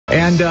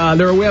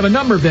And we have a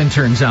number of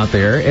interns out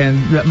there,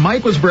 and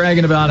Mike was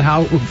bragging about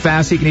how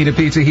fast he can eat a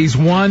pizza. He's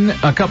won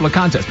a couple of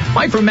contests.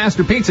 Mike from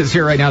Master Pizza is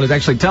here right now to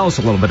actually tell us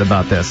a little bit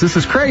about this. This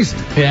is crazy.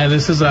 Yeah,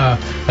 this is a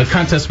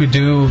contest we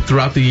do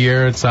throughout the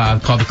year. It's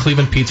called the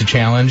Cleveland Pizza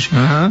Challenge.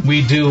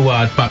 We do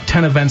about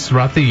 10 events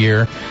throughout the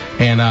year,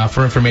 and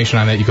for information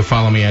on that, you can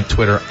follow me on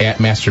Twitter at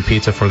Master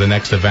Pizza for the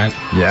next event.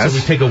 Yes. So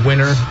we take a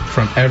winner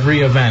from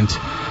every event,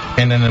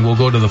 and then we'll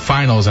go to the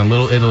finals in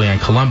Little Italy on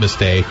Columbus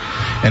Day,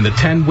 and the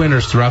 10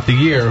 winners throughout the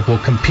year will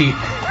compete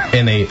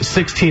in a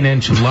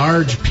 16-inch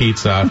large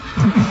pizza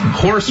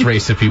horse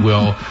race, if you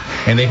will,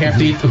 and they have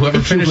to eat. Whoever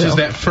finishes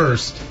that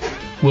first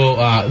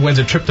wins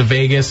a trip to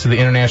Vegas to the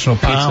International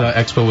Pizza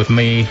Expo with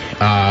me.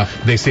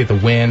 They say the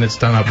win. It's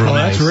done up real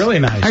nice. That's really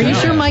nice. Are you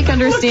sure Mike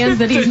understands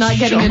that he's not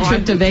getting a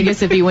trip to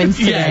Vegas if he wins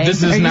today? Yeah,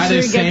 this is not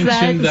a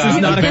sanctioned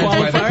event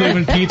by the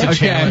Cleveland Pizza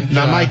Challenge.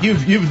 Now, Mike,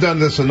 you've done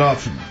this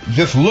enough.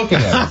 Just looking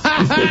at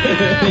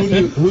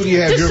it. Who do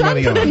you have your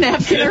money on? Just put a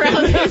napkin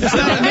around his It's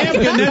not a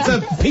napkin. That's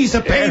a piece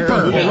of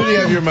paper. Who do you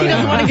have your money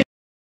on?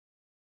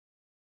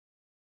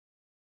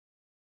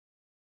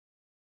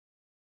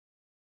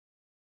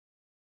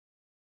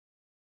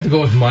 To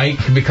go with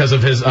Mike because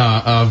of his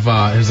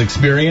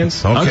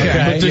experience. Okay.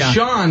 But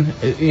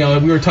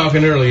Deshaun, we were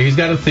talking earlier. He's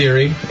got a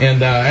theory,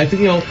 and I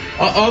think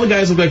all the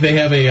guys look like they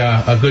have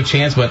a good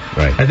chance. But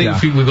I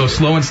think if we go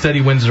slow and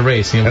steady, wins the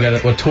race. We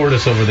got a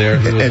tortoise over there.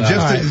 And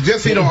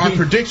just our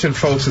prediction,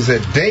 folks, is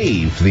that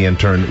Dave, the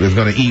intern, is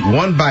going to eat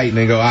one bite and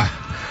then go,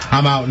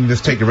 I'm out, and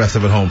just take the rest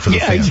of it home for the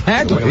family.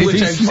 Exactly. Which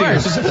I'm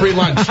serious. It's a free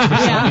lunch for some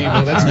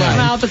people. That's I'm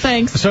out, but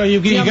thanks. So you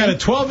got a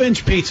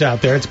 12-inch pizza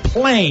out there. It's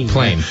plain.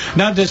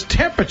 Now, does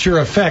temperature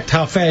affect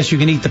how fast you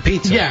can eat the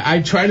pizza? Yeah,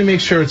 I try to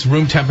make sure it's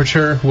room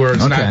temperature, where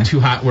it's not too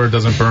hot, where it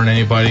doesn't burn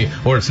anybody,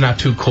 or it's not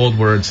too cold,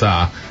 where it's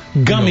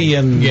gummy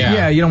and you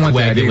don't want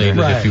that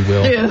either. If you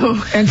will.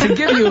 Ew. And to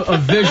give you a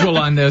visual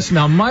on this,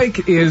 now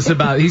Mike is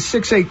he's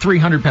 6'8",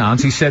 300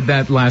 pounds. He said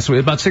that last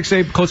week. About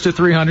 6'8", close to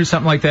 300,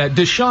 something like that.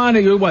 Deshaun, are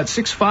you what,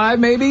 6'5",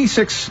 maybe?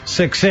 6'6".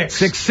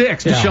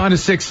 6'6". Yeah. Deshaun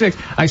is 6'6".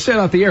 I said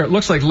out the air, it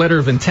looks like letter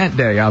of intent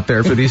day out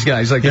there for these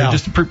guys. Like they're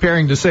just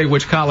preparing to say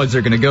which college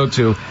they're going to go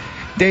to.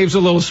 Dave's a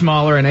little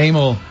smaller, and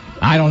Emil,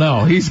 I don't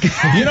know.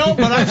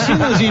 But I've seen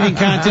those eating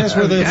contests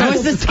where the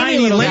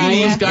tiny lady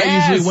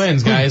usually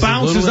wins, guys.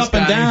 Bounces up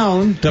and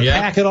down to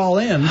pack it all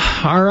in.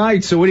 All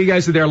right. So what do you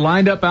guys do? They're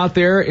lined up out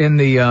there in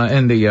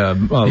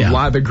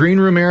the green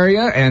room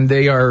area, and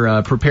they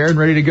are prepared and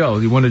ready to go.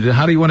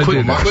 How do you want to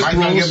do this? Quick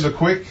rules. Give them the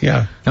quick.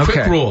 Yeah. Okay.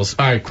 Quick rules.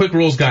 All right. Quick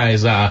rules,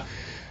 guys.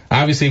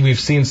 Obviously, we've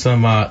seen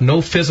some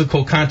no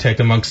physical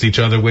contact amongst each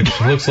other, which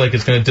looks like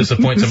it's going to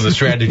disappoint some of the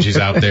strategies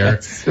out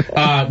there.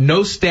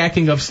 No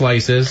stacking of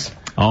slices.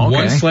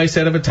 One slice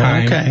at a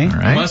time. Okay. All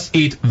right. Must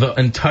eat the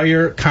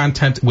entire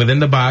content within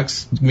the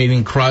box,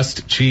 meaning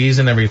crust, cheese,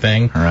 and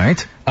everything. All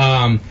right.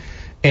 And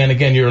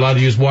again, you're allowed to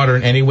use water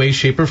in any way,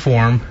 shape, or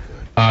form.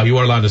 You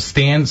are allowed to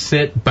stand,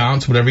 sit,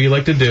 bounce, whatever you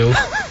like to do.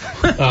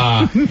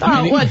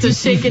 To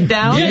shake it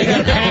down? Yeah, you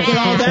gotta pack it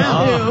all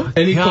down.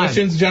 Any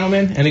questions,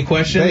 gentlemen? Any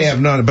questions? They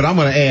have none, but I'm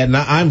going to add,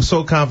 now I'm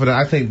so confident,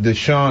 I think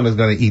Deshaun is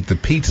going to eat the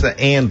pizza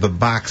and the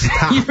box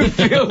top. You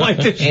feel like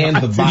and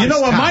the box You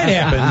know what top. might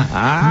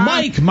happen?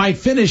 Mike might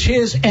finish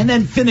his and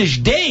then finish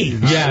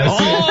Dave's. Yeah.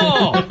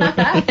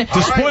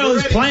 To spoil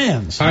his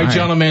plans. All right,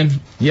 gentlemen.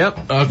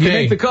 Yep. Okay. You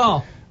make the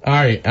call. All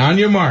right, on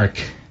your mark.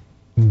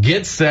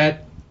 Get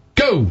set.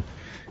 Go.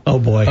 Oh,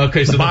 boy.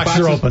 Okay, so the boxes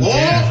are open.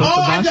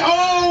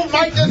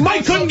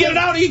 Mike couldn't get it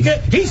out.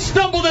 He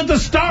stumbled at the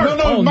start.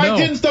 No, Mike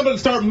didn't stumble at the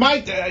start.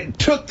 Mike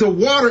took the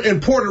water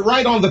and poured it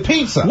right on the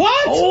pizza.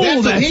 What?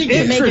 Oh, that's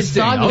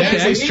interesting.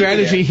 That's a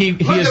strategy he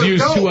has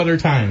used 2 other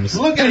times.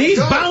 Look at And he's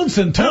go.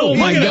 bouncing, too. Oh,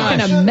 my He's gosh.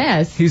 making a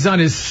mess. He's on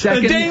his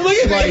second Dave, look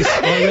at slice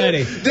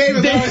already.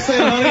 David's always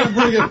saying, I'm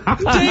bringing a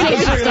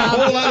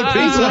whole lot of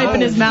He's pizza.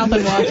 wiping his mouth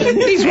and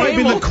watching. He's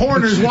wiping the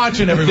corners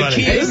watching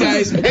everybody. Hey,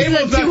 guys.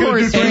 Abel's not going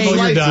to do 3 Abel,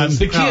 you're done. slices.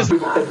 The key is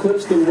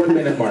eclipse the 1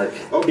 minute mark.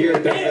 Okay,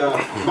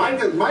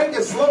 Mike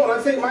is slow, and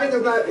I think Mike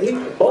is not.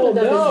 One of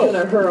them is going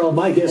to hurl.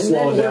 Mike is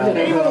slowing down.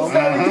 Abel's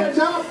starting to catch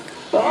up.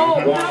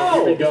 Oh,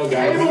 no. Here we go,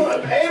 guys.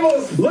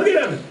 Abel's. Look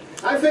at him.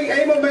 I think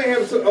Abel may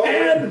have some.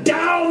 And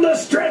down the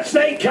stretch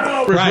they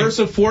come. reverse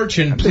of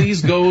fortune.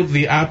 Please go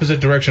the opposite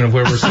direction of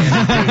where we're standing.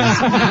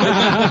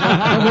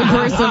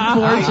 Reverse of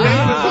fortune.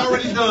 David's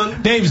already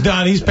done. Dave's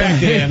done. He's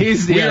packed it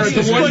in. We are at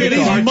the 1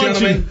 minute mark,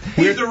 gentlemen.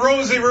 He's the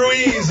Rosie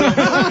Ruiz. The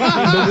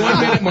 1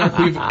 minute mark.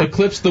 We've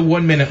eclipsed the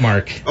 1 minute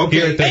mark.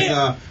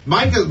 Okay.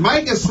 Mike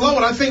is slow,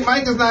 and I think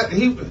Mike is not.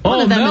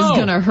 One of them is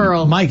going to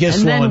hurl. Mike is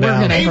and then slowing we're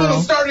down. going to Abel hurl.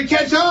 is starting to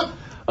catch up.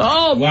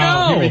 Oh,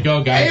 Wow, no. here we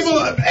go, guys.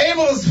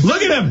 Abel's.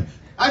 Look at him.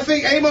 I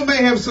think Emil may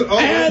have some.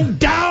 And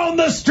down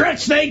the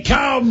stretch they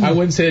come. I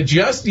wouldn't say it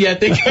just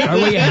yet. Are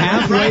we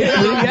halfway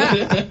through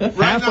yet? Right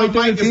Halfway now,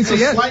 through Mike the pizza is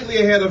yet? slightly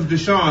ahead of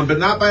Deshaun, but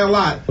not by a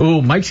lot.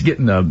 Oh, Mike's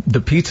getting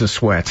the pizza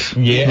sweat.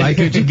 Yeah. Like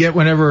could you get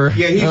whenever?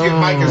 Yeah, he's getting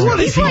Mike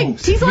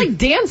is He's like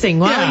dancing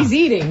while he's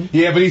eating.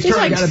 Yeah, but he's He's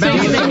trying like to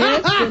swinging the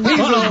hips. He's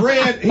as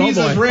red. He's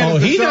as red. Oh,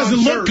 as he Deshaun's doesn't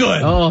look shirt.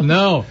 good. Oh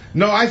no!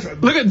 No,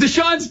 Look at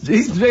Deshaun's.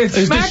 He's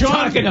smack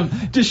talking him.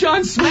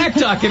 Deshaun's smack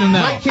talking him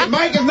now.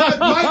 Mike is not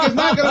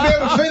going to be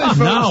able to finish.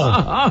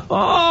 No.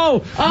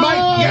 Oh.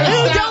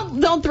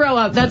 Mike, Don't throw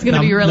up. That's going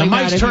to be really Now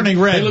bad. Mike's turning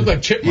red. They look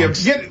like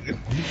chipmunks.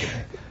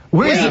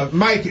 Where's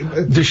Mike.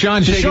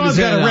 Deshaun's shaking Deshaun's his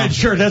got head a red out.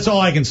 shirt. That's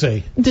all I can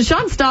say.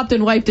 Deshaun stopped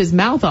and wiped his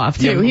mouth off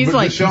too. Yeah, He's but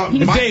like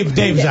Deshaun-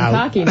 Dave's out.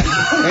 cocky now.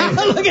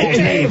 Look at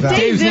Dave.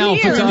 Dave's now a in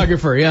here.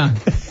 photographer. Yeah.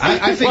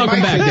 I think Welcome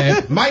Mike, back,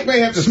 Dave. Mike may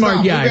have to Smart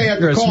stop. guy. He may have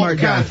You're to a call smart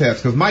the guy.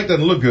 contest because Mike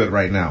doesn't look good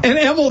right now. And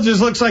Emil just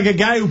looks like a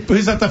guy who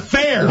is at the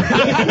fair. Who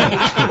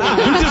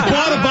just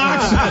bought a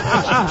box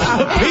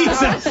of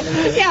pizza.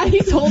 Yeah,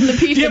 he's holding the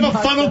pizza. Do you have a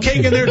box funnel up.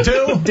 cake in there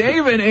too?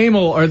 Dave and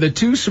Emil are the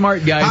two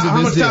smart guys How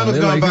in much this deal. time has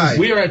They're gone like- by?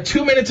 We are at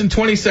 2 minutes and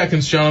 20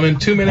 seconds, gentlemen.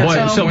 2 minutes. Boy,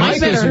 and so 20 Mike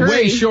is better way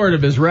hurry. short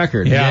of his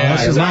record. Yeah,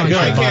 this is not good.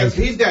 Mike has,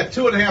 he's got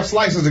 2.5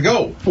 slices to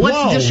go. What's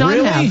Whoa, Deshaun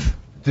really? have?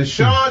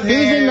 Deshaun has. Who's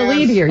in the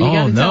lead here? You Oh,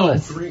 got to tell no.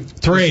 us. 3.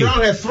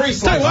 Deshaun has 3 Tell you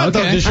slices. what,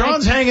 though, Okay.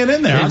 Deshaun's hanging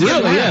in there. It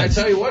really I is.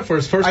 tell you what, for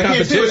his first I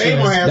can't see what competition,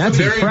 Emil has. That's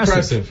very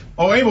impressive.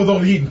 Oh, Emil's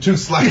only eating 2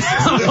 slices.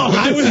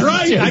 I was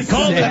right. I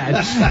called it.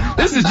 Sad.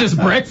 This is just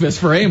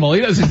breakfast for Emil.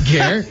 He doesn't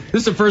care.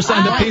 This is the first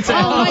time the pizza.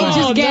 Oh, Mike,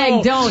 just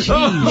gag. Don't.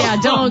 Yeah,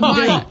 don't.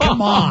 Mike,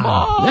 come on.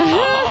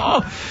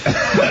 No.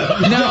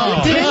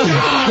 Did anyone,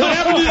 What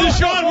happened to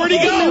Deshaun? Where'd he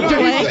go?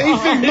 He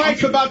thinks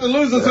Mike's about to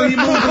lose it, so he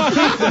moves his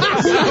pizza.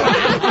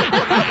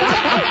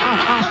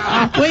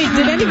 wait,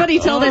 did anybody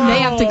tell them they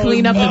have to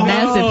clean up the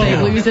mess if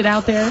they lose it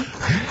out there?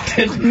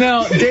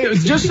 No,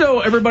 Dave, just so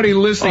everybody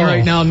listening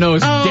right now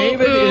knows,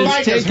 David is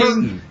Mike is taking.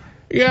 hurting.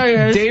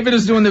 Yeah. David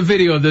is doing the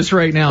video of this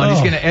right now, and he's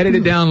going to edit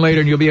it down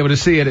later, and you'll be able to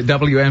see it at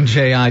If you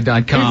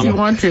WMJI.com.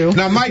 want to.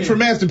 Now, Mike from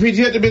Master Pizza,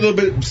 you have to be a little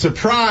bit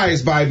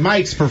surprised by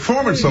Mike's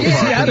performance so Is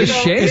far. he out of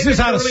shape? Is this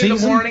out of early in the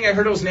season? morning, I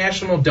heard it was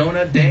National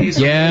Donut Day.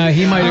 so- Yeah,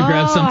 he might have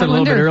grabbed Oh, something a I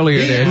little bit wonder.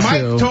 earlier there,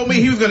 Mike too. told me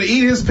he was going to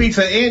eat his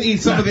pizza and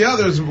eat some of the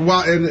others,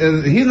 while,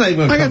 and he's not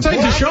even I going gotta to tell you,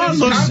 come Deshaun His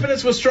looks.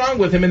 confidence was strong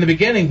with him in the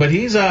beginning, but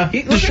he's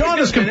Deshaun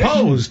is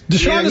composed.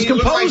 Deshaun is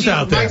composed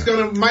out there.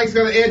 Mike's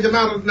gonna edge him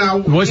out now.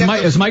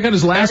 Is Mike on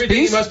his last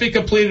Everything piece? must be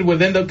completed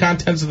within the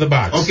contents of the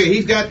box. Okay,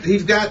 he's got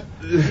that.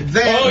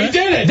 Oh, he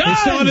did it!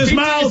 It's still in his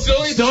mouth.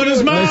 Still in his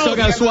They mouth. still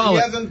got to swallow He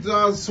it.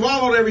 hasn't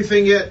swallowed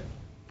everything yet.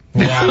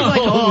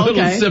 Oh, Little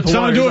okay. sip of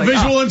Someone water. do a He's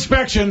like, visual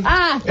inspection.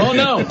 Oh,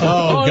 no.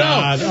 Oh,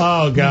 God.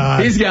 Oh,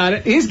 God. He's got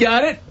it. He's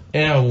got it.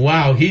 Yeah,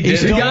 wow, he did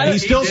He's it. still, got it?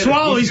 he's still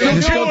swallowing. He's still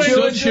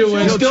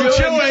chewing. He's still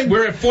chewing.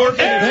 We're at 4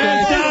 minutes.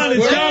 It's done.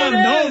 It's done.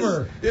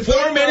 Over.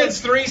 4 minutes,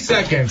 3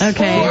 seconds.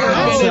 Okay. 4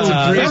 minutes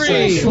and 3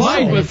 Three. seconds.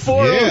 Mike with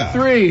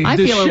 403. I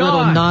feel a little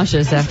Deshaun.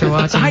 nauseous after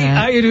watching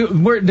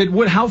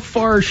that. How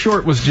far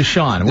short was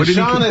Deshaun? What did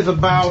he? Deshaun is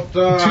about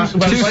two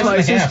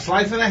slices.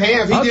 Slice and a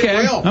half. He did Okay.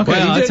 well. Okay.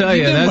 Well, I tell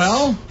you, he did that's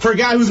well. For a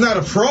guy who's not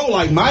a pro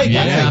like Mike, I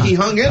Yeah. think he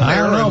hung in there. I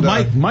don't know.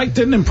 and, Mike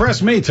didn't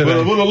impress me today.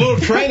 with a little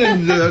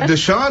training,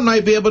 Deshaun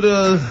might be able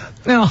to.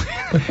 No,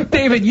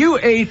 David, you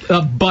ate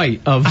a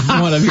bite of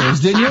one of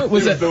yours, didn't you?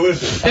 Was it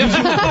delicious? And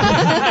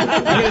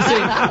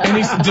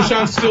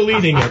Deshaun's still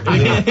eating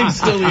it. He's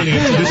still eating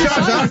it.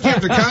 Deshaun's out here.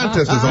 The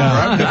contest is over.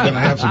 I'm just going to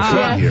have some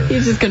fun here.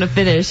 He's just going to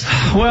finish.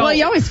 Well,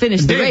 you always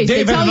finish the race. They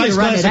Dave had tell a you nice to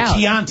run glass it of out.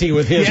 Chianti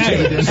with his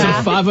too.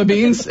 some fava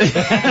beans?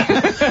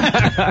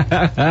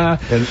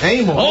 And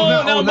Emil.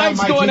 Now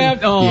Mike's going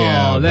after. Oh,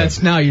 Yeah,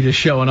 that's now you're just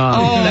showing off.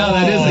 Now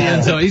that is the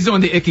end zone. He's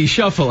doing the icky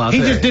shuffle out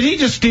there. Did he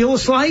just steal a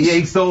slice? Yeah,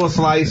 he stole a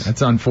slice.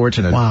 That's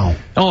unfortunate. Wow.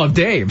 Oh,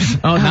 Dave's.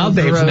 Oh, now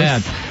Dave's gross.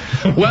 mad.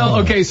 Well,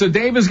 okay, so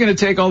Dave is going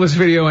to take all this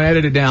video and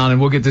edit it down, and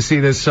we'll get to see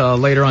this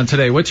later on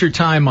today. What's your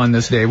time on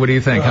this, Dave? What do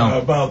you think?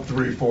 About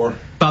 3, 4.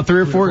 About 3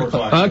 or 4? 4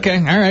 o'clock. Okay,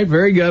 all right,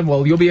 very good.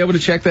 Well, you'll be able to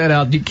check that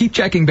out. You keep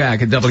checking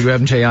back at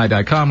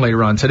WMJI.com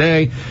later on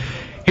today.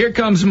 Here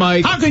comes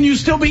Mike. How can you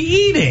still be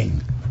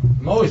eating?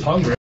 I'm always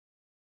hungry.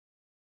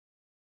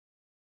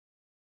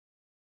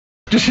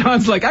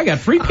 Deshaun's like, I got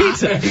free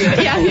pizza.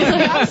 Yeah, he's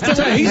like, I'm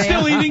still He's there.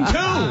 still eating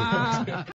too.